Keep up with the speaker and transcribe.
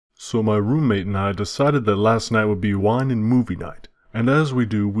so my roommate and I decided that last night would be wine and movie night, and as we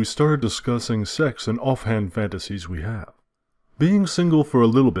do, we started discussing sex and offhand fantasies we have. Being single for a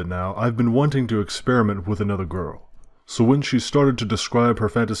little bit now, I've been wanting to experiment with another girl. So when she started to describe her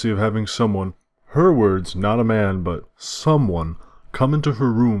fantasy of having someone, her words, not a man, but someone, come into her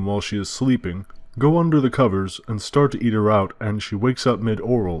room while she is sleeping, go under the covers, and start to eat her out, and she wakes up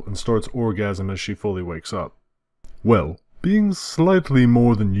mid-oral and starts orgasm as she fully wakes up. Well, being slightly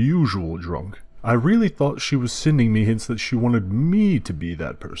more than usual drunk, I really thought she was sending me hints that she wanted me to be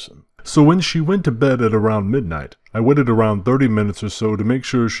that person. So when she went to bed at around midnight, I waited around 30 minutes or so to make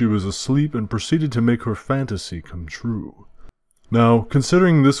sure she was asleep and proceeded to make her fantasy come true. Now,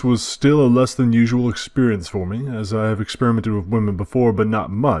 considering this was still a less than usual experience for me, as I have experimented with women before but not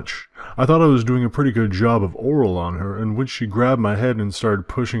much, I thought I was doing a pretty good job of oral on her, and when she grabbed my head and started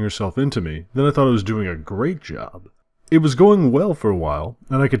pushing herself into me, then I thought I was doing a great job. It was going well for a while,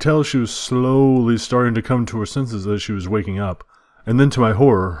 and I could tell she was slowly starting to come to her senses as she was waking up, and then to my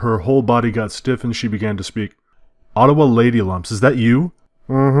horror, her whole body got stiff and she began to speak. "Ottawa Lady Lumps, is that you?"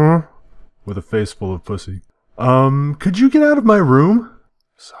 "Mm-hmm," with a face full of pussy. Could you get out of my room?"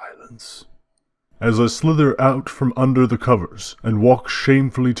 Silence. As I slither out from under the covers and walk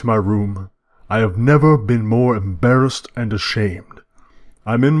shamefully to my room, I have never been more embarrassed and ashamed.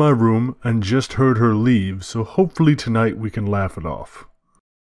 I'm in my room and just heard her leave, so hopefully tonight we can laugh it off.